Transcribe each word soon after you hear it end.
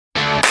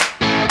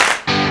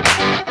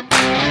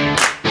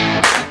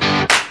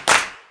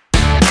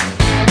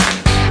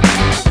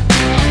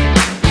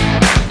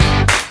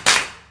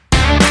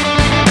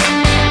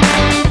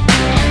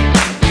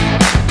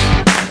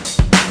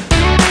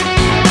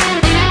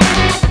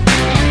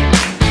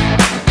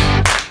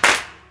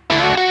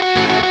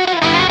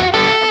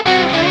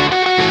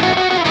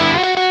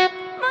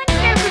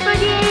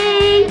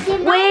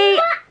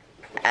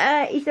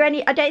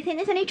any, I don't think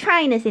there's any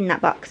trainers in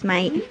that box,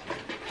 mate.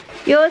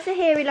 Yours are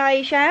here,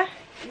 Elijah.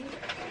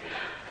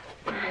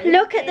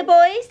 Look at the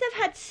boys,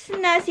 they've had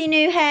snazzy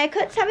new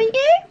haircuts, haven't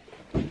you?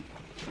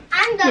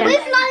 And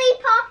with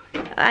lollipop.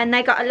 And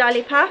they got a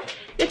lollipop.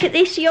 Look at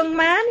this young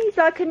man, he's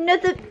like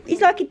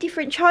a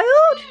different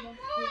child.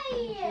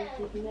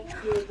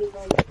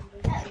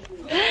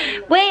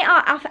 We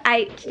are off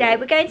out today.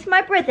 We're going to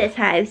my brother's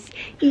house.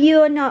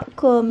 You're not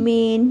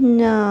coming.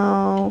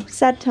 No.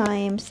 Sad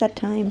times, sad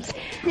times.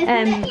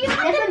 No,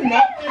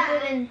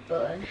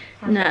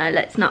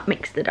 let's not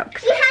mix the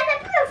dogs. You had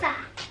a brother.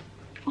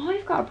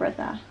 I've got a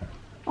brother.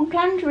 Uncle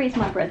Andrew is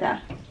my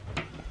brother.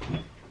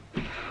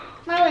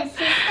 My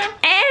sister.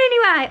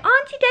 Anyway,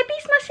 Auntie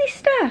Debbie's my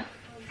sister.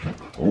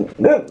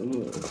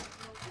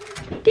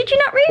 Did you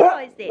not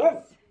realise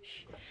this?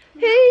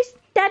 Who's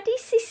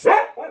Daddy's sister?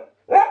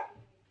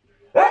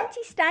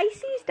 Auntie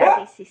Stacey's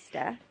Daddy's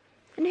sister.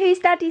 And who's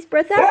Daddy's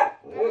brother?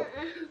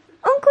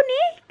 Uncle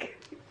Nick.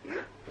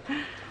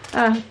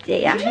 Oh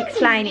dear,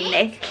 explaining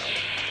this.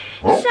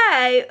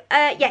 So,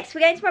 yes,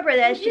 we're going to my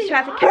brother's just to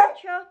have a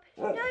catch up.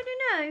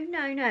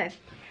 No.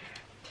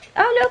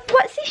 Oh look,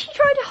 what's this you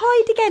trying to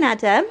hide again,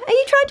 Adam? Are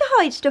you trying to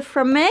hide stuff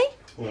from me?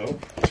 No.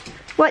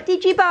 What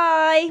did you buy?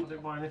 I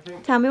didn't buy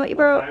anything. Tell me what you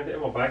brought. I found it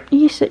in my bag.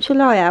 You're such a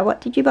liar.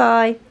 What did you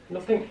buy?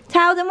 Nothing.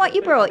 Tell them what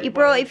you brought. You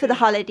brought it for the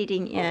holiday,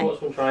 didn't I you? bought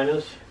some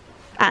trainers.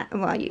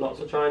 Well, Lots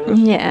of trainers.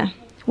 yeah.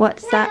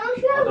 What's that?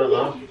 I don't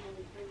know.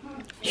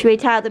 Should we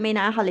tell them in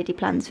our holiday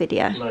plans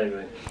video?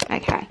 Maybe.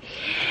 Okay.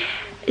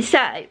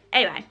 So,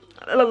 anyway.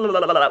 We're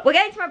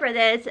going to my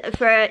brother's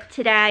for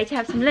today to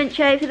have some lunch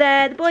over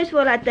there. The boys have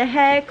all had their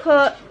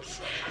haircuts.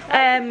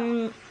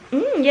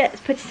 Yeah,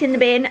 let's put it in the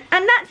bin.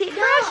 And that's it for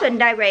our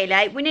Sunday,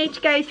 really. We need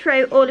to go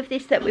through all of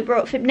this that we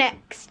brought for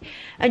next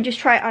and just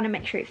try it on and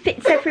make sure it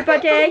fits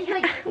everybody.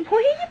 Why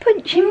are you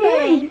punching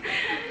me?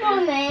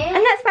 Mommy.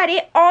 And that's about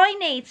it. I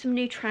need some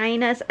new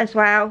trainers as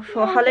well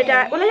for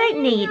holiday. Well, I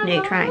don't need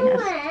new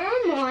trainers.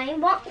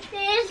 What's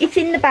this? It's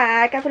in the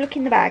bag. Have a look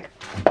in the bag.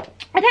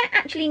 I don't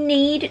actually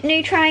need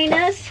new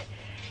trainers.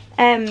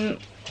 I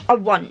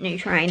want new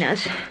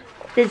trainers.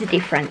 There's a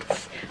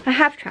difference. I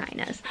have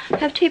trainers. I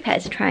have 2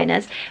 pairs of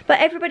trainers.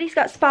 But everybody's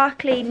got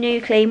sparkly, new,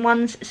 clean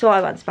ones. So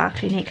I want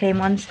sparkly, new, clean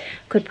ones.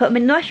 Could put them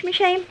in the washing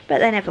machine. But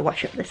they never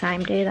wash up the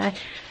same, do they?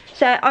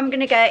 So I'm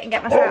going to go and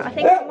get myself... I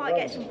think I might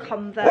get some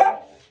Converse.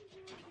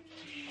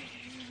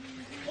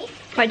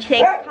 What do you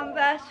think?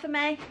 Converse for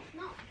me?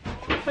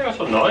 I think I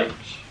saw Nikes.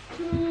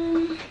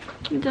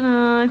 I don't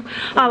know.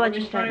 Oh, I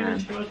just don't know.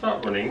 Should I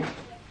start running?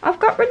 I've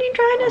got running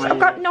trainers. I've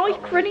got Nike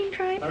running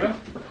trainers. Okay.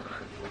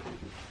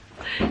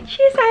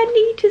 She said I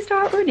need to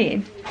start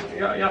running.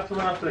 You have to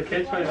run after the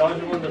kids when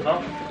Elijah wanders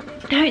off.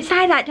 Don't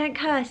say that, don't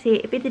curse it.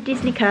 It'd be the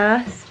Disney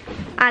curse.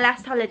 Our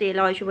last holiday,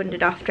 Elijah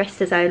wandered off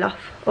dressed as Olaf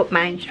up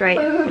Main Street.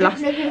 We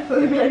lost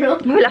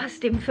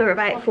him for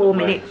about 4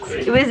 minutes.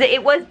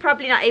 It was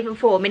probably not even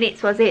 4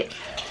 minutes, was it?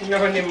 You're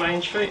going in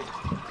Main Street?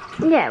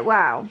 Yeah,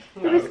 wow.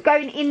 No. It was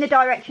going in the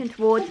direction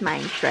towards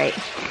Main Street.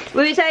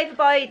 We was over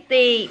by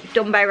the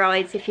Dumbo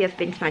rides, if you've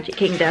been to Magic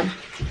Kingdom.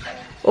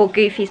 Or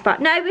Goofy's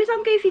Barn. No, we was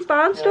on Goofy's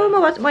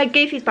Barnstormer, wasn't we?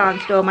 Goofy's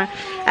Barnstormer.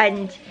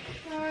 And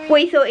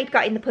we thought he'd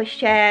got in the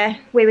pushchair.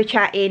 We were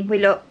chatting, we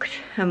looked,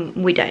 and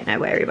we don't know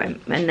where he went.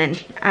 And then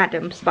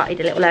Adam spotted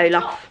a little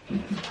Olaf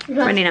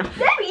running off.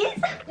 There he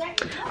is.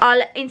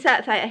 I'll insert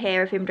a photo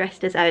here of him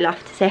dressed as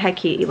Olaf to see how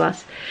cute he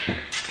was.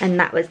 And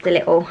that was the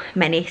little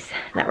menace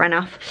that ran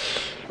off.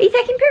 Are you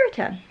taking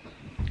Puritan?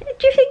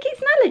 Do you think it's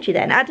an allergy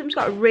then? Adam's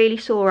got a really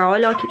sore eye,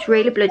 like it's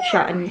really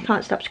bloodshot, and you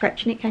can't stop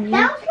scratching it, can you?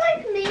 Sounds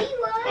like me,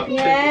 right?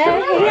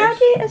 Yeah, he had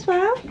it as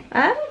well.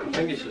 I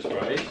think it's just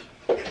raised.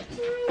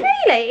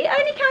 Really? It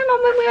only came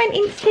on when we went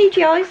into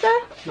TGI's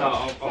though. No,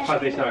 I've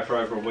had this now for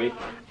over a week.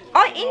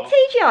 In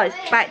TGI's,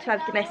 about to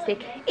have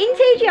domestic. In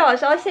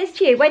TGI's, I says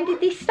to you, when did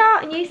this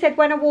start? And you said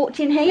when I walked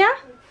in here.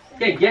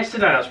 Yeah,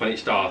 yesterday that's when it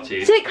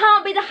started. So it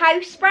can't be the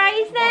house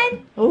sprays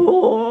then?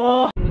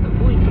 Oh.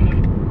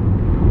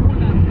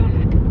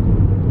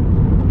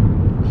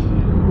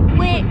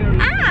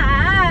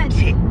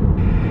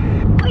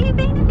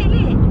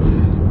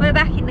 We're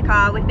back in the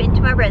car. We've been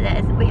to my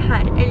brother's. We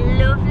had a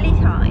lovely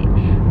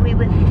time. We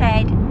were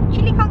fed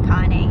chili con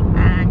carne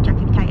and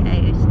jacket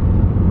potatoes.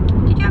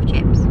 Did you have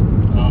chips?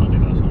 Oh, I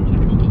did have some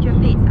chips. Did you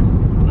have pizza?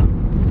 No.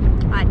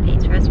 I had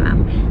pizza as well.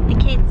 The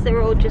kids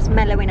are all just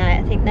mellowing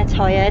out. I think they're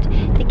tired.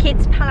 The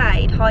kids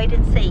played hide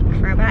and seek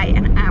for about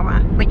an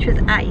hour, which was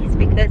ace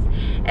because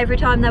every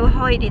time they were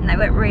hiding they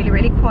went really,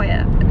 really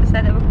quiet.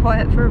 So they were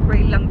quiet for a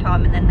really long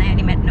time and then they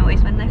only made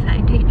noise when they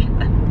found each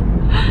other.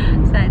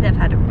 So they've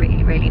had a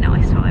really, really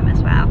nice time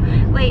as well.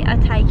 We are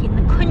taking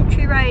the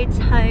country roads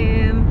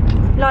home.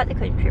 We like the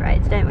country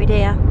roads, don't we,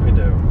 dear? We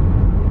do.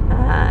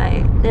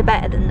 They're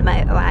better than the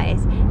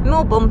motorways.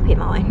 More bumpy,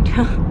 mind.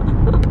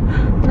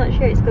 I'm not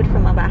sure it's good for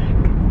my back.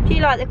 Do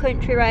you like the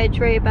country roads,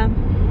 Reuben?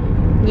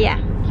 Yeah.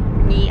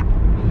 Yeah.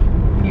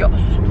 Yes.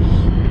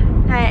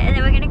 Okay, and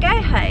then we're going to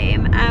go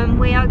home and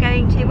we are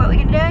going to, what are we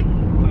going to do?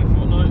 Play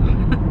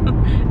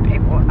Fortnite. Play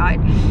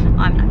Fortnite.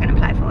 I'm not going to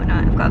play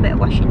Fortnite. I've got a bit of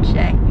washing to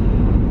do.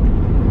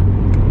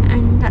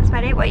 And that's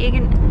about it. What are you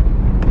gonna...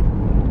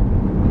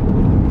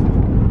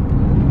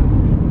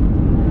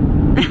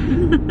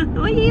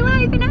 What are you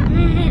waving at?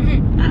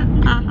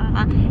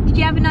 Did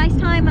you have a nice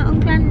time at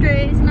Uncle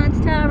Andrew's and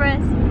Auntie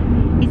Tara's?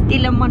 Is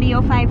Dylan one of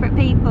your favourite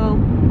people?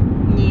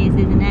 Yes,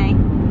 isn't he?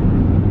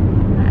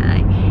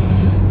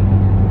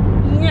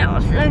 Yeah,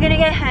 so we're going to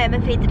go home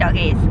and feed the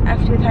doggies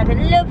after we've had a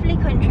lovely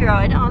country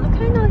ride. Oh, look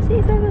how nice it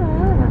is over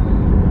there.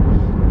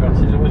 Grass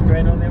is always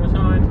green on the other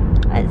side.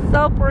 It's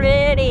so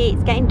pretty.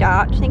 It's getting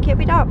dark. Do you think it'll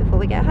be dark before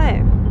we get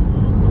home?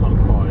 Not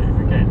quite,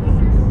 again.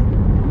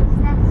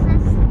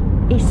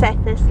 He's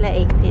set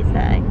asleep, is he?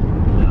 Yeah,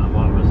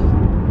 mine was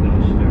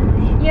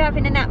snooze. You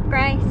having a nap,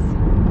 Grace?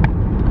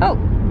 Oh,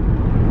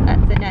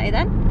 that's a no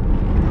then.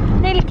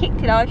 Nearly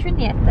kicked it out, shouldn't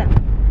you? Then?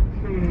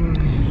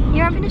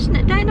 You're having a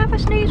snooze. Don't have a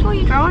snooze while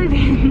you're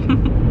driving.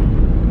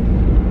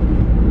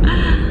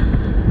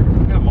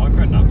 Yeah,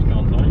 micro naps,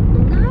 can't I?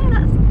 No,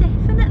 that's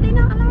definitely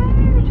not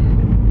allowed.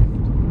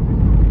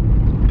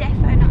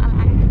 Defo not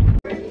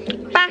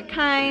allowed. Back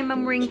home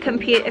and we're in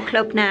computer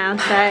club now,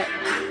 so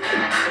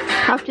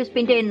I've just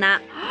been doing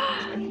that.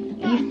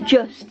 You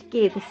just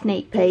give a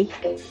sneak peek.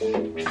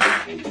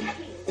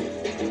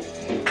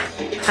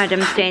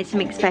 Adam's doing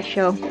something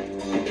special.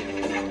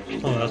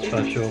 Oh, that's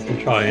special. I'm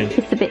trying.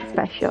 It's a bit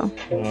special.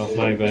 Well,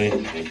 maybe.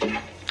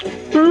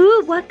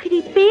 Ooh, what could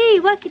it be?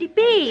 What could it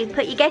be?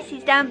 Put your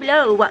guesses down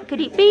below. What could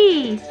it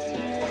be?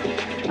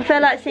 I feel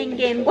like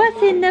singing,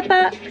 what's in the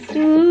box?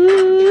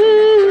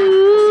 Ooh.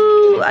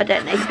 I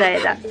don't know if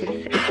that's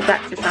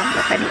a sample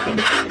of anything.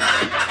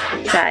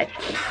 So,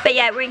 but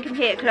yeah, we're in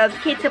computer club.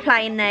 Kids are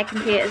playing their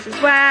computers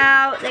as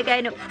well. They're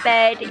going up to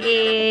bed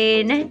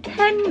in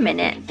 10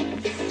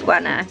 minutes.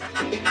 Well, no.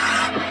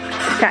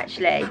 It's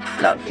actually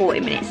like 40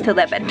 minutes till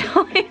their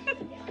bedtime.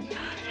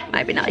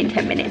 Maybe not in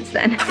 10 minutes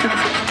then.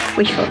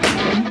 Wishful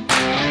thinking.